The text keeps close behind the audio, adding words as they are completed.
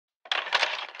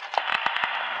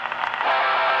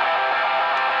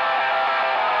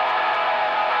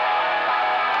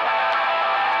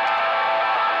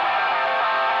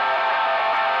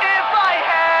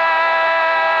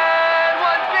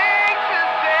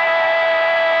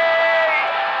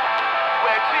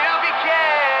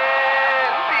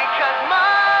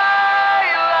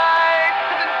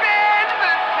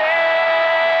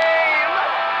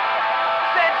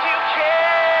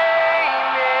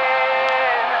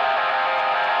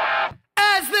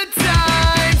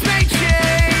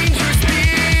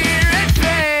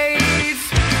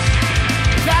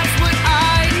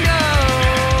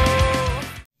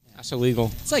It's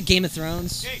illegal. It's like Game of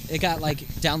Thrones. It got like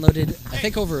downloaded, I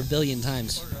think, over 1 billion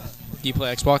times. Do you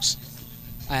play Xbox?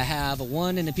 I have a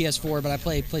 1 and a PS4, but I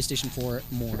play PlayStation 4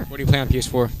 more. What do you play on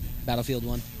PS4? Battlefield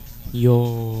 1.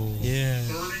 Yo. Yeah.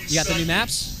 You got the new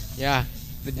maps? Yeah.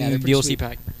 The Yeah, new they're pretty DLC sweet.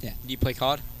 pack. Yeah. Do you play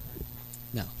COD?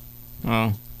 No.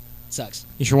 Oh. Sucks.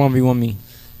 You should 1v1 me.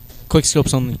 Quick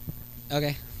scopes only.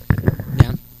 Okay.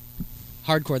 Down.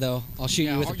 Hardcore, though. I'll shoot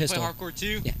you with a You pistol. play hardcore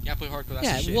too? Yeah. I play hardcore. That's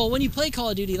Yeah, the shit. well, when you play Call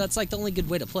of Duty, that's like the only good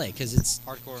way to play, because it's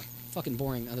Hardcore. fucking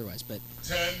boring otherwise. But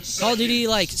 10 seconds. Call of Duty,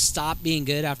 like, stopped being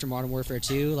good after Modern Warfare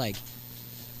 2. Like,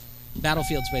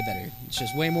 Battlefield's way better. It's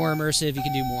just way more immersive. You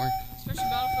can do more. Especially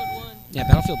Battlefield 1. Yeah,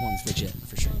 Battlefield 1's legit,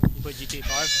 for sure. You play GTA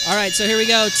 5? All right, so here we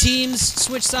go. Teams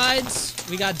switch sides.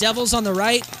 We got Devils on the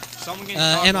right Someone getting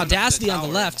and Audacity on the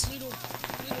tower. left.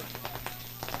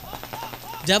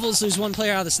 Devils lose 1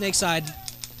 player out of the Snake side.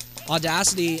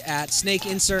 Audacity at Snake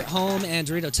Insert Home and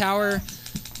Dorito Tower.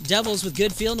 Devils with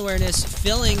good field awareness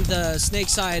filling the Snake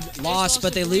side loss,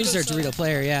 but they lose their Dorito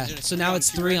player, yeah. So now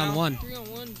it's 3 on 1. 3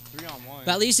 on 1. 3 on 1.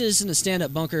 But at least it isn't a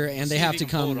stand-up bunker, and they See if have he to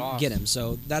can pull it come off. get him.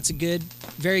 So that's a good,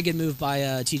 very good move by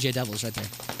TJ Devils right there.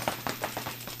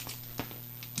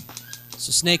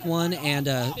 So Snake 1 and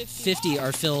 50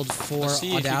 are filled for Let's see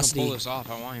if he can Audacity. pull this off.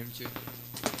 I want him to.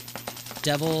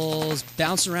 Devils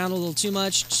bouncing around a little too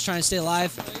much, just trying to stay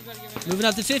alive. Oh, you better get Moving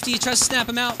up to 50, tries to snap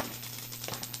him out.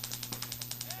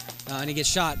 And he gets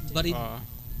shot. But he,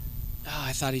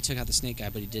 I thought he took out the Snake guy,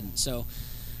 but he didn't. So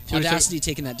He would've Audacity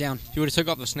taking that down. If he would have took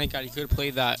off the snake guy, he could have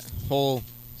played that whole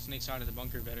snake side of the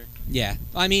bunker better. Yeah,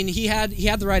 I mean he had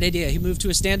the right idea. He moved to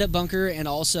a stand-up bunker and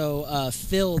also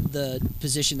filled the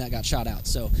position that got shot out.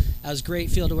 So that was great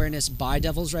field awareness by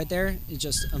Devils right there. It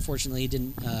just unfortunately he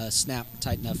didn't snap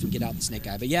tight enough and get out the Snake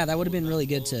guy. But yeah, that would have been really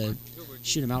good to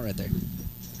shoot him out right there.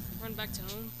 Run back to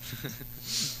home.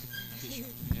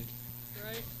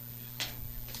 Right?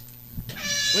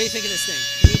 What do you think of this thing?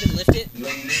 Can you even lift it? 1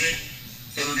 minute,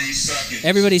 30 seconds.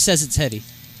 Everybody says it's heavy.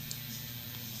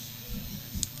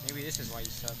 Maybe this is why you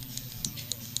suck.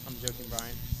 I'm joking,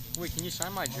 Brian. Wait, can you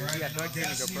sign my jersey? I feel like you're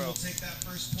gonna go pro.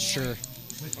 Sure.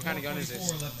 What kind of gun is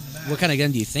this? What kind of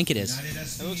gun do you think it is?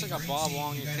 It looks like a Bob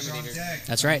Long Intimidator.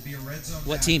 That's right.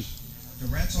 What team?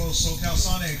 Toronto SoCal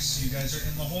Sonics, you guys are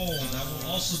in the hole. That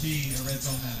will also be a red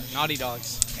zone match. Naughty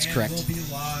Dogs. That's And correct. we'll be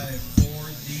live for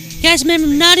the You guys remember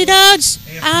Naughty Dogs?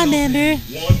 I remember.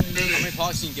 1 How minute. many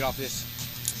pods can you get off this?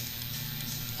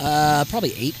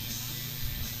 Probably 8.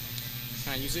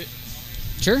 Can I use it?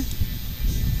 Sure.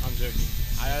 I'm joking.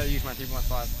 I gotta use my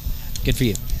 3.5. Good for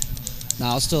you. No,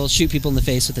 I'll still shoot people in the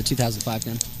face with a 2005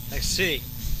 gun. Like sick.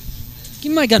 Give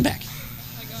me my gun back.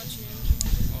 I got you.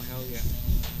 Oh hell yeah.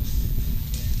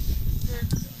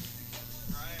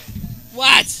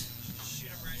 What?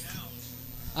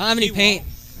 I don't have any paint.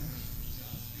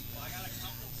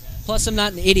 Plus, I'm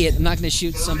not an idiot. I'm not going to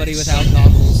shoot somebody without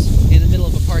goggles in the middle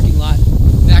of a parking lot.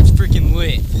 That's freaking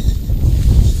lit.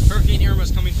 Hurricane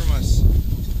Irma's coming from us.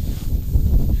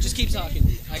 Just keep talking.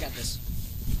 I got this.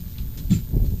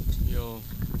 Yo,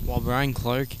 while Brian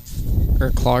Clark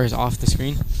is off the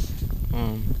screen.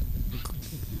 No,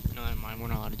 never mind. We're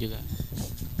not allowed to do that.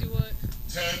 Do what?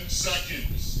 10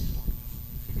 seconds.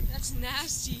 That's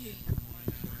nasty.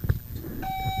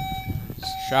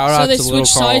 Shout So out they to Little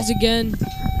switch Carl. sides again.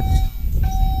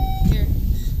 Here.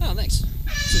 Oh, thanks.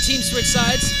 So team switch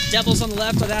sides. Devils on the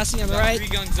left, Audacity on the Got right. 3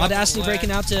 guns up on the Audacity left.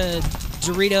 breaking out to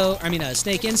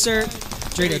Snake Insert,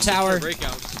 Dorito Tower.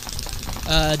 Breakout.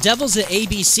 Devils at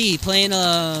ABC playing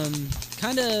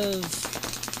kind of.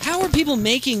 How are people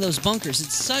making those bunkers?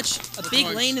 It's such a big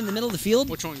ones? lane in the middle of the field.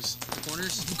 Which ones? The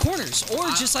corners? The corners, or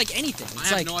just like anything. I It's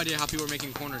have like, no idea how people are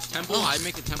making corners. Temple, Ugh. I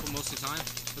make a temple most of the time.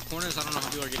 The corners, I don't know how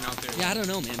people are getting out there. yeah, I don't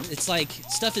know, man. It's like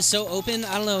stuff is so open.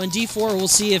 I don't know. In D4, we'll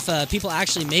see if people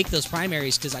actually make those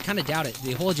primaries, because I kind of doubt it.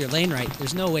 They hold your lane right.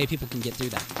 There's no way people can get through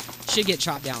that. Should get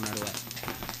chopped down right away.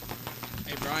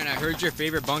 Hey, Brian, I heard your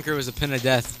favorite bunker was a pin of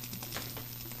death.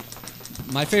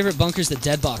 My favorite bunker's the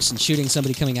dead box and shooting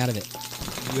somebody coming out of it.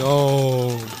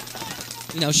 Yo.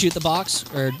 You know, shoot the box,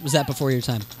 or was that before your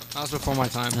time? That was before my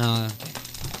time. Okay.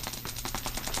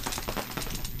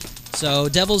 So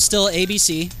Devils still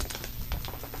ABC.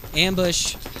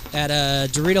 Ambush at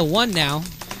Dorito 1 now,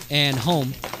 and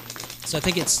home. So I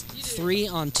think it's 3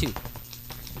 on 2.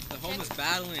 The home is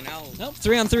battling out. Nope,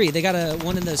 3 on 3. They got a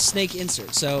 1 in the Snake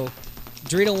Insert. So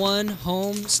Dorito 1,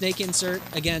 home, Snake Insert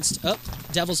against. Oh,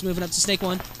 Devils moving up to Snake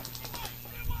 1.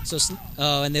 So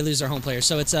and they lose their home player.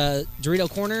 So it's a Dorito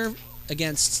corner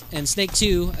against and Snake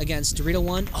 2 against Dorito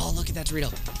 1. Oh, look at that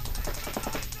Dorito.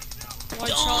 Why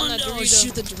try on that Don't Dorito?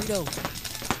 shoot the Dorito.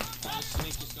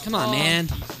 Come on, man.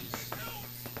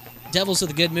 Devils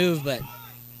with a good move, but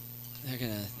they're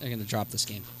gonna drop this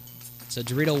game. So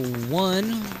Dorito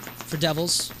 1 for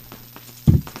Devils.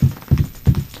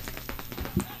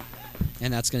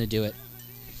 And that's going to do it.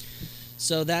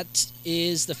 So that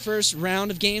is the first round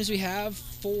of games we have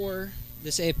for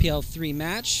this AFPL3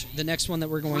 match. The next one that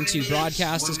we're going to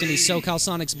broadcast is going to be SoCal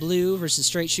Sonics Blue versus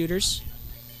Straight Shooters.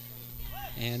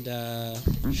 And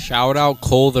Shout out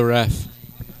Cole the ref.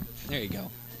 there you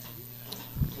go.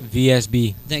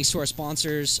 VSB. Thanks to our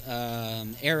sponsors,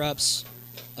 Air Ups,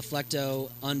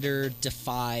 Afflecto, Under,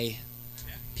 Defy,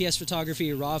 PS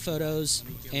Photography, Raw Photos,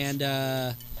 and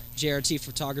JRT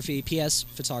Photography, PS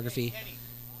Photography.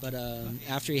 But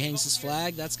after he hangs his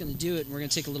flag, that's going to do it, and we're going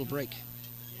to take a little break.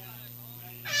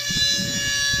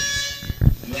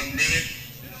 1 minute,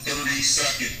 30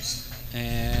 seconds.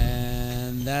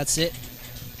 And that's it.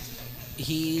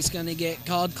 He's going to get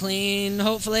called clean,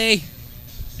 hopefully,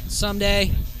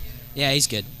 someday. Yeah, he's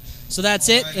good. So that's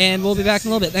it, and we'll be back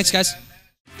in a little bit. Thanks, guys.